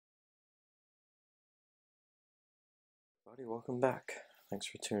Everybody, welcome back. Thanks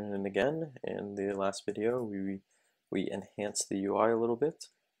for tuning in again. In the last video, we enhanced the UI a little bit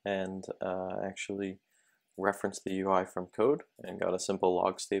and actually referenced the UI from code and got a simple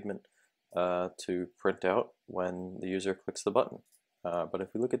log statement to print out when the user clicks the button. But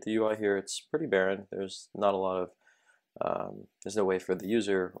if we look at the UI here, it's pretty barren. There's not a lot of there's no way for the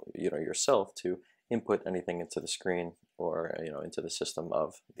user, yourself, to input anything into the screen or into the system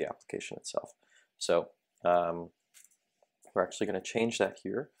of the application itself. So we're actually going to change that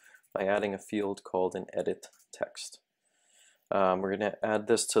here by adding a field called an EditText. We're going to add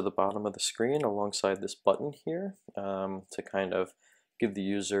this to the bottom of the screen alongside this button here to kind of give the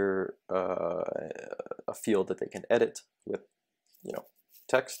user a field that they can edit with,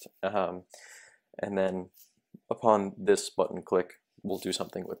 text. And then upon this button click, we'll do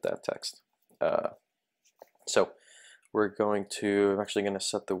something with that text. So I'm actually going to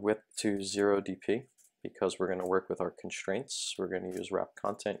set the width to 0 dp. Because we're going to work with our constraints. We're going to use wrap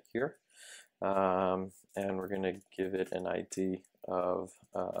content here, and we're going to give it an ID of,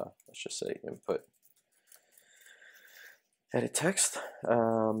 let's just say input edit text,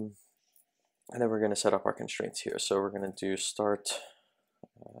 and then we're going to set up our constraints here. So we're going to do start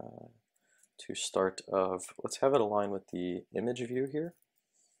let's have it align with the image view here,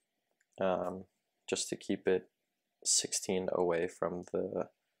 just to keep it 16 away from the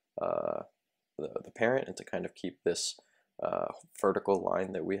parent, and to kind of keep this vertical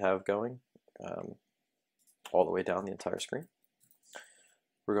line that we have going all the way down the entire screen.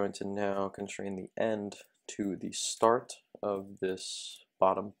 We're going to now constrain the end to the start of this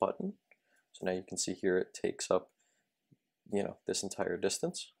bottom button. So now you can see here it takes up this entire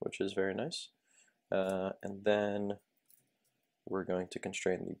distance, which is very nice. And then we're going to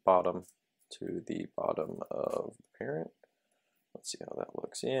constrain the bottom to the bottom of the parent. Let's see how that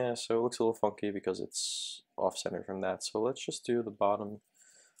looks. Yeah, so it looks a little funky because it's off-center from that. So let's just do the bottom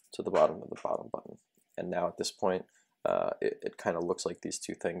to the bottom of the bottom button. And now at this point, it kind of looks like these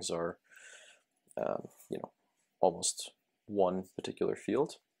two things are, almost one particular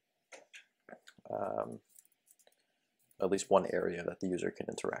field. At least one area that the user can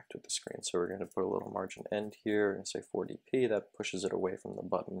interact with the screen. So we're going to put a little margin end here and say 4 dp. That pushes it away from the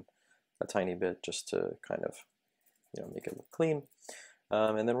button a tiny bit just to kind of make it look clean.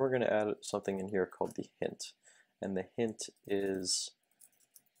 And then we're going to add something in here called the hint. And the hint is,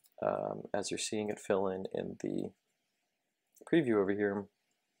 as you're seeing it fill in the preview over here,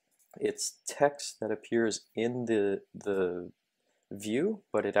 it's text that appears in the view,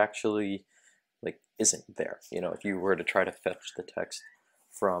 but it actually isn't there. If you were to try to fetch the text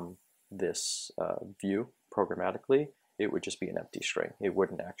from this view programmatically, it would just be an empty string. It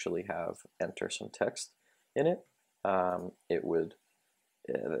wouldn't actually have enter some text in it.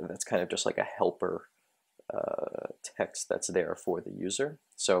 That's kind of just like a helper text that's there for the user.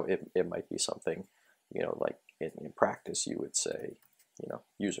 So it might be something, like in practice you would say,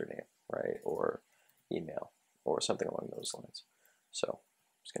 username, right, or email, or something along those lines. So I'm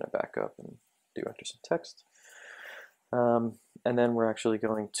just going to back up and do enter some text. And then we're actually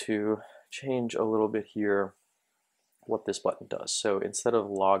going to change a little bit here what this button does. So instead of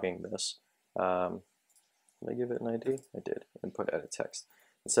logging this, did I give it an ID? I did. Input edit text.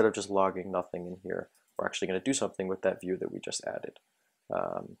 Instead of just logging nothing in here, we're actually going to do something with that view that we just added.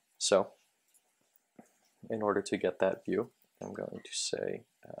 So in order to get that view, I'm going to say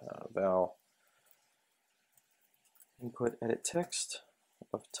val input edit text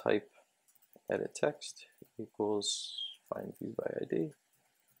of type edit text equals find view by ID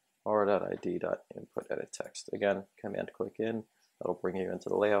r.id.input edit text. Again, command click in. That'll bring you into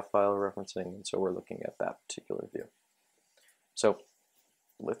the layout file referencing, and so we're looking at that particular view. So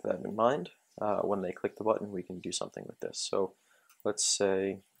with that in mind, when they click the button, we can do something with this. So let's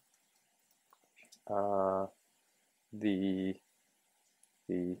say the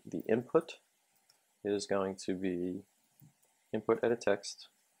input is going to be input edit text.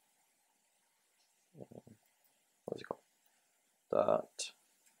 What is it called?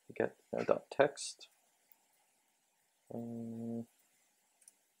 Dot text. To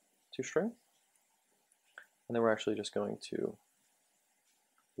string, and then we're actually just going to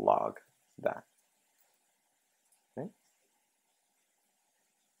log that. Okay.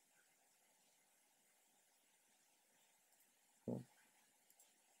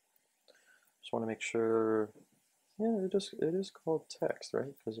 Just want to make sure. Yeah, it is called text,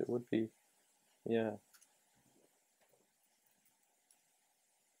 right? Because it would be, yeah.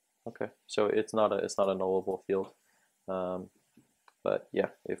 Okay, so it's not a nullable field. But yeah,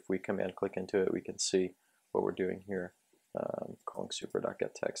 if we command click into it, we can see what we're doing here, calling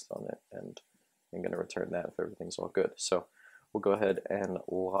super.getText on it and and going to return that if everything's all good. So we'll go ahead and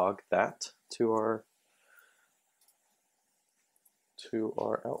log that to our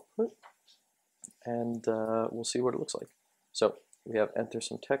output, and we'll see what it looks like. So we have enter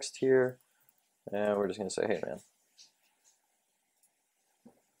some text here, and we're just going to say, hey man.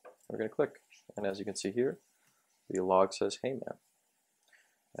 We're going to click, and as you can see here, the log says, hey man.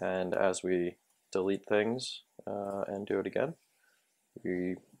 And as we delete things and do it again,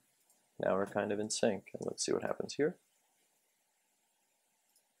 now we're kind of in sync. And let's see what happens here.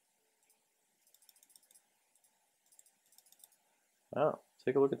 Oh,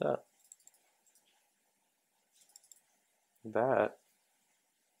 take a look at that. That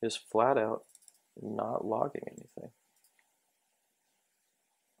is flat out not logging anything.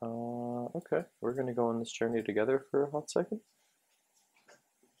 Okay, we're going to go on this journey together for a hot second.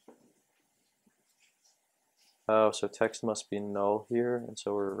 Oh, so text must be null here, and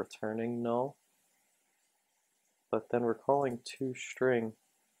so we're returning null. But then we're calling toString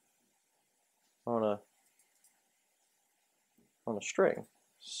on a string.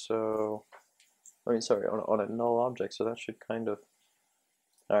 So, I mean, sorry, on a null object. So that should kind of,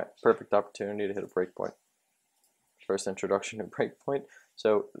 all right, perfect opportunity to hit a breakpoint. First introduction to breakpoint.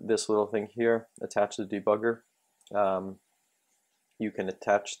 So this little thing here, attach the debugger. You can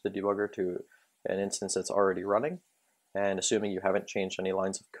attach the debugger to an instance that's already running, and assuming you haven't changed any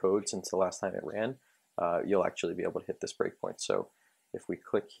lines of code since the last time it ran, you'll actually be able to hit this breakpoint. So if we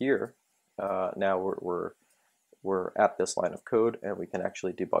click here, now we're at this line of code, and we can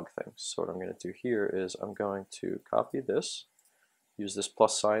actually debug things. So what I'm going to do here is I'm going to copy this, use this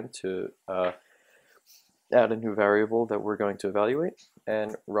plus sign to add a new variable that we're going to evaluate,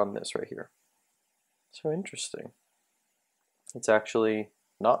 and run this right here. So interesting. It's actually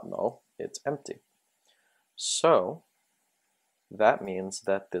not null, it's empty. So that means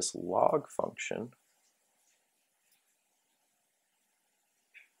that this log function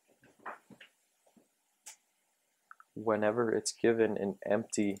whenever it's given an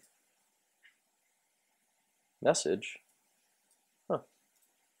empty message,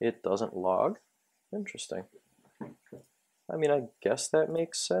 it doesn't log. Interesting. I mean, I guess that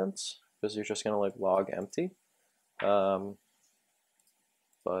makes sense because you're just going to like log empty. But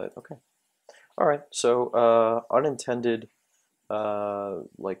okay. All right. So unintended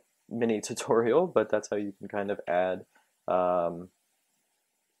like mini tutorial, but that's how you can kind of add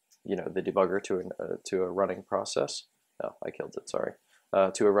you know, the debugger to a running process. Oh, I killed it. Sorry.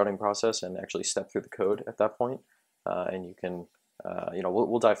 To a running process and actually step through the code at that point. And you can you know,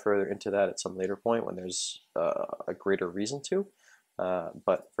 we'll dive further into that at some later point when there's a greater reason to.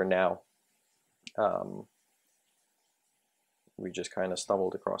 But for now, we just kind of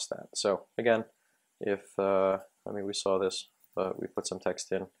stumbled across that. So again, if I mean, we saw this, but we put some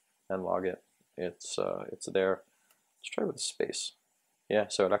text in and log it. It's there. Let's try with a space. Yeah,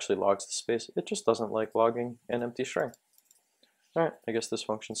 so it actually logs the space. It just doesn't like logging an empty string. All right, I guess this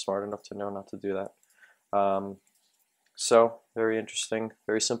function's smart enough to know not to do that. So very interesting,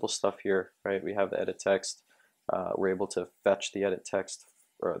 very simple stuff here, right? We have the EditText. We're able to fetch the EditText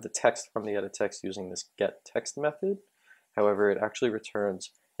or the text from the EditText using this getText method. However, it actually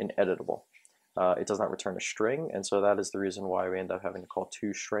returns an editable. It does not return a string, and so that is the reason why we end up having to call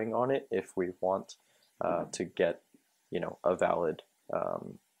toString on it if we want to get, you know, a valid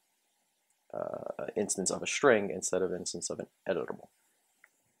instance of a string instead of instance of an editable.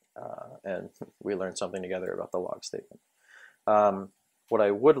 And we learned something together about the log statement. What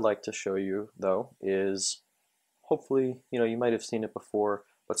I would like to show you, though, is hopefully, you know, you might have seen it before,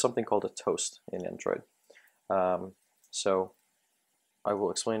 but something called a toast in Android. So I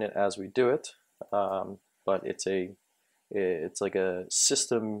will explain it as we do it, but it's like a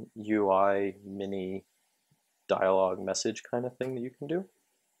system UI mini dialogue message kind of thing that you can do.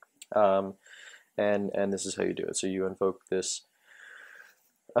 And this is how you do it. So you invoke this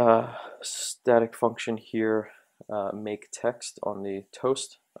static function here, make text on the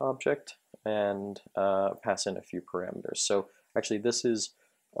toast object, and pass in a few parameters. So actually this is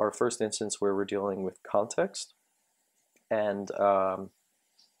our first instance where we're dealing with context, and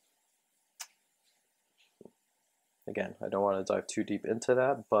again, I don't want to dive too deep into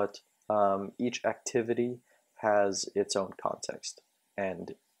that, but each activity has its own context,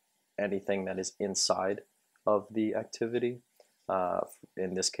 and anything that is inside of the activity,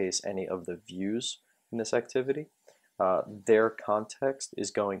 in this case any of the views in this activity, their context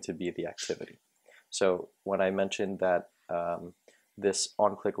is going to be the activity. So when I mentioned that this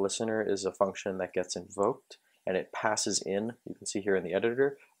onClick listener is a function that gets invoked and it passes in, you can see here in the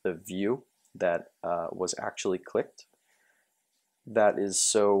editor, the view that was actually clicked. that is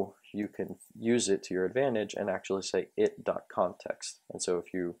so you can use it to your advantage and actually say it.context. And so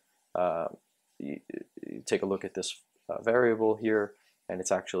if you, you take a look at this variable here, and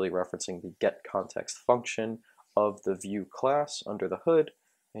it's actually referencing the getContext function of the view class under the hood,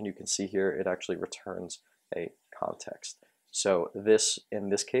 and you can see here it actually returns a context. So this, in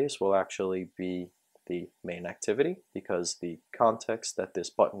this case, will actually be the main activity, because the context that this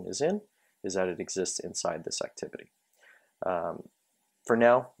button is in is that it exists inside this activity. For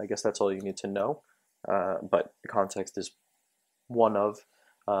now, I guess that's all you need to know, but context is one of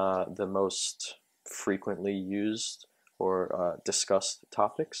the most frequently used or discussed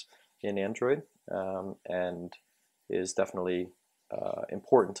topics in Android, and is definitely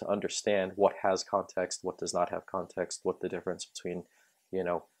important to understand what has context, what does not have context, what the difference between, you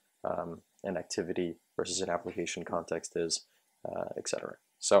know, an activity versus an application context is, etc.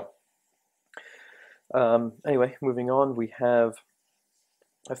 So anyway, moving on, we have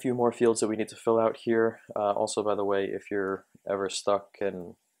a few more fields that we need to fill out here. Also, by the way, if you're ever stuck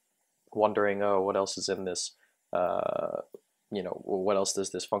and wondering, oh, what else is in this, you know, what else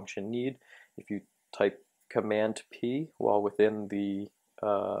does this function need? If you type Command P while within the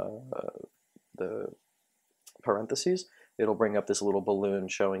parentheses, it'll bring up this little balloon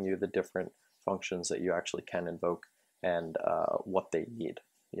showing you the different functions that you actually can invoke and what they need,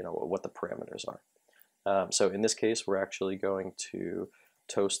 you know, what the parameters are. So in this case, we're actually going to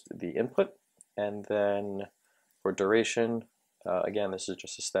toast the input, and then for duration, again, this is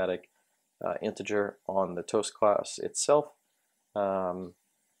just a static integer on the toast class itself,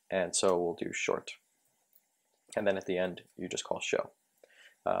 and so we'll do short. And then at the end, you just call show.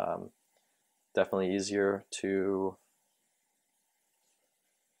 Definitely easier to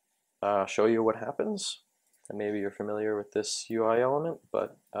show you what happens. And maybe you're familiar with this UI element,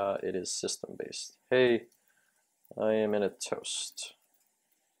 but it is system-based. Hey, I am in a toast.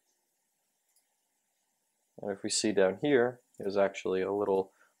 And if we see down here, there's actually a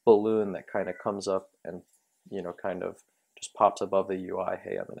little balloon that kind of comes up and, you know, kind of just pops above the UI.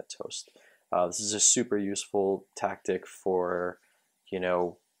 Hey, I'm in a toast. This is a super useful tactic for, you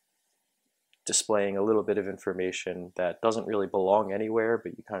know, displaying a little bit of information that doesn't really belong anywhere,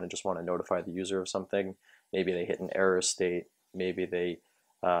 but you kind of just want to notify the user of something. Maybe they hit an error state. Maybe they,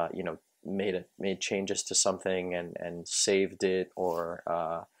 you know, made changes to something and saved it, or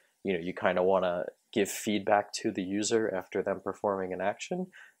you know, you kind of want to give feedback to the user after them performing an action.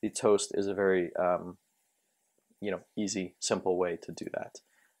 The toast is a very you know, easy, simple way to do that.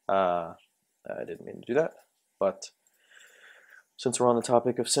 I didn't mean to do that, but since we're on the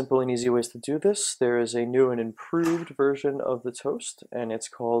topic of simple and easy ways to do this, there is a new and improved version of the toast, and it's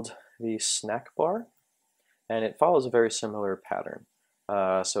called the Snackbar, and it follows a very similar pattern.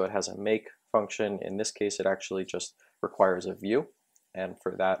 So it has a make function. In this case, it actually just requires a view, and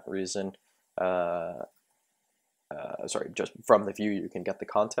for that reason, sorry, just from the view you can get the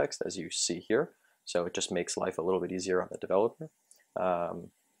context, as you see here. So it just makes life a little bit easier on the developer.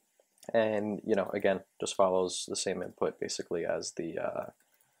 And, you know, again, just follows the same input basically as the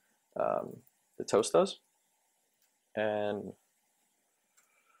toast does. And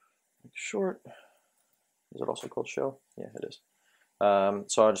short, is it also called show? Yeah, it is.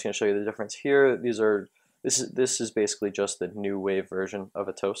 So I'm just going to show you the difference here. This is basically just the new wave version of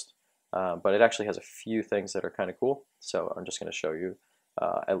a toast, but it actually has a few things that are kind of cool. So I'm just going to show you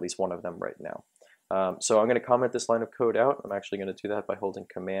at least one of them right now. So I'm going to comment this line of code out. I'm actually going to do that by holding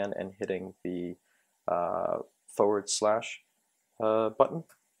Command and hitting the / button.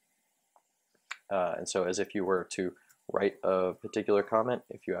 And so as if you were to write a particular comment,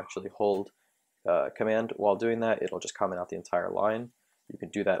 if you actually hold Command while doing that, it'll just comment out the entire line. You can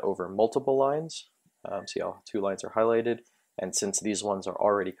do that over multiple lines. See how 2 lines are highlighted, and since these ones are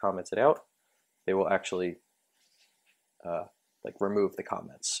already commented out, they will actually like remove the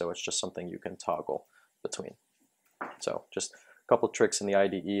comments. So it's just something you can toggle between. So just a couple tricks in the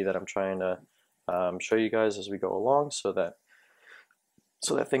IDE that I'm trying to show you guys as we go along, so that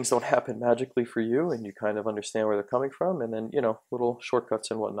things don't happen magically for you, and you kind of understand where they're coming from, and then, you know, little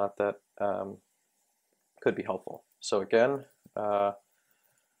shortcuts and whatnot that could be helpful. So again, now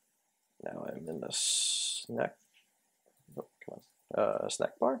I'm in the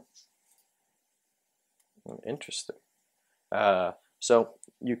Snackbar. Interesting. So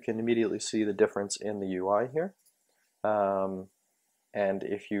you can immediately see the difference in the UI here. And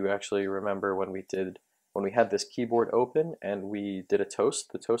if you actually remember when we had this keyboard open and we did a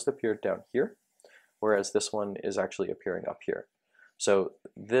toast, the toast appeared down here, whereas this one is actually appearing up here. So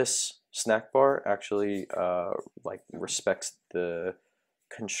this Snackbar actually like respects the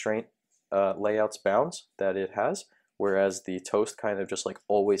constraint layout's bounds that it has, whereas the toast kind of just like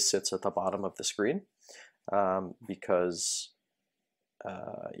always sits at the bottom of the screen because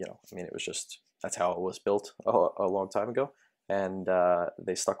you know, I mean, it was just, that's how it was built a long time ago, and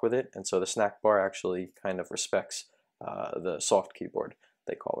they stuck with it. And so the Snackbar actually kind of respects the soft keyboard,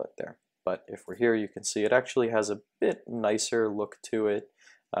 they call it there. But if we're here, you can see it actually has a bit nicer look to it.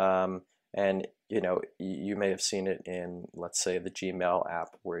 And you know, you may have seen it in, let's say, the Gmail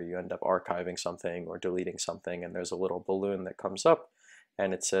app, where you end up archiving something or deleting something, and there's a little balloon that comes up,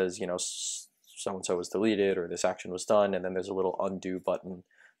 and it says, you know, so-and-so was deleted, or this action was done, and then there's a little undo button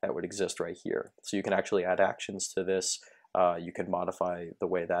that would exist right here. So you can actually add actions to this. You can modify the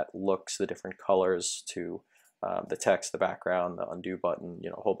way that looks, the different colors to the text, the background, the undo button, you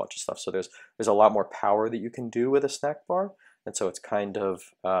know, a whole bunch of stuff. So there's a lot more power that you can do with a Snackbar, and so it's kind of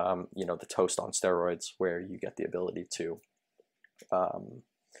you know, the toast on steroids, where you get the ability to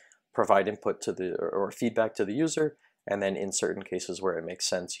provide input to the or feedback to the user, and then in certain cases where it makes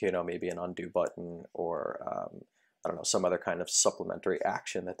sense, you know, maybe an undo button or I don't know, some other kind of supplementary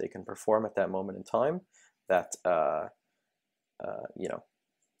action that they can perform at that moment in time that you know,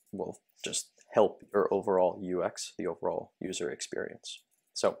 will just help your overall UX, the overall user experience.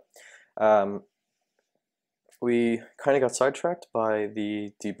 So we kind of got sidetracked by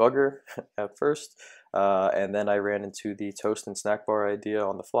the debugger at first, and then I ran into the toast and Snackbar idea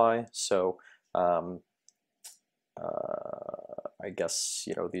on the fly. So I guess,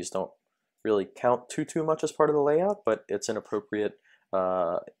 you know, these don't really count too much as part of the layout, but it's an appropriate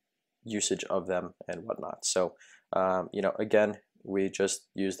usage of them and whatnot. So you know, again, we just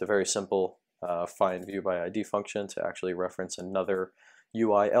used a very simple find view by ID function to actually reference another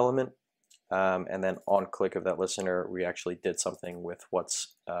UI element, and then on click of that listener, we actually did something with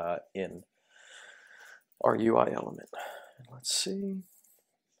what's in our UI element. Let's see.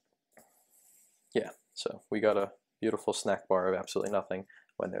 Yeah, so we got a beautiful snack bar of absolutely nothing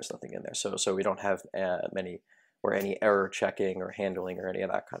when there's nothing in there. So we don't have any error checking or handling or any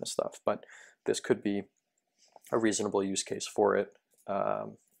of that kind of stuff. But this could be a reasonable use case for it.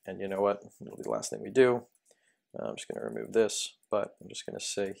 And you know what? It'll be the last thing we do. I'm just going to remove this, but I'm just going to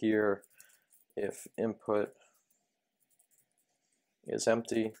say here, if input is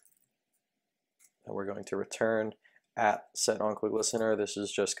empty, and we're going to return at set onClick listener. This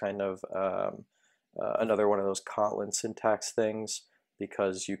is just kind of another one of those Kotlin syntax things,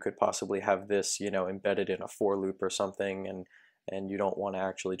 because you could possibly have this, you know, embedded in a for loop or something, and you don't want to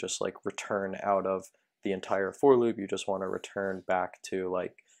actually just like return out of the entire for loop. You just want to return back to,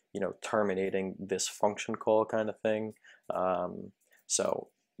 like, you know, terminating this function call kind of thing. So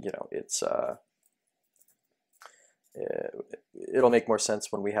you know, it's it'll make more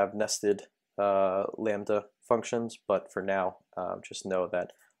sense when we have nested lambda functions, but for now, just know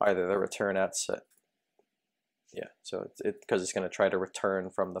that either the return at set, yeah, so because it's going to try to return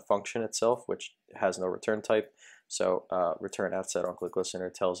from the function itself, which has no return type. So return at set onClick listener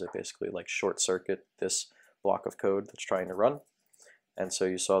tells it basically like short circuit this block of code that's trying to run. And so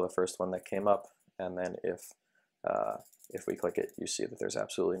you saw the first one that came up, and then if we click it, you see that there's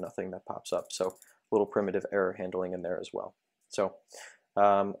absolutely nothing that pops up. So a little primitive error handling in there as well. So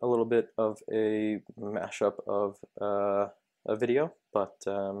a little bit of a mashup of a video, but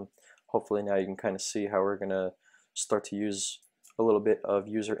hopefully now you can kind of see how we're going to start to use a little bit of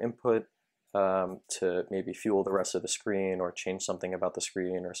user input to maybe fuel the rest of the screen or change something about the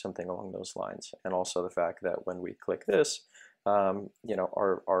screen or something along those lines. And also the fact that when we click this, you know,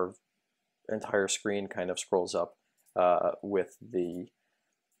 our entire screen kind of scrolls up with the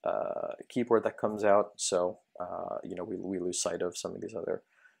keyboard that comes out. So you know, we lose sight of some of these other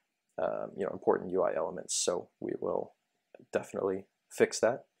you know, important UI elements. So we will definitely fix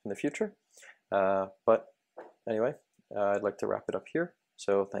that in the future. But anyway, I'd like to wrap it up here.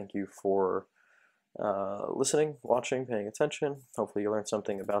 So thank you for listening, watching, paying attention. Hopefully you learned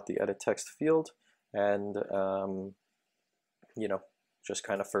something about the edit text field, and you know, just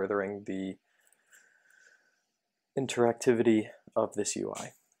kind of furthering the interactivity of this UI.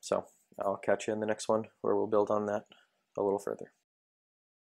 So I'll catch you in the next one, where we'll build on that a little further.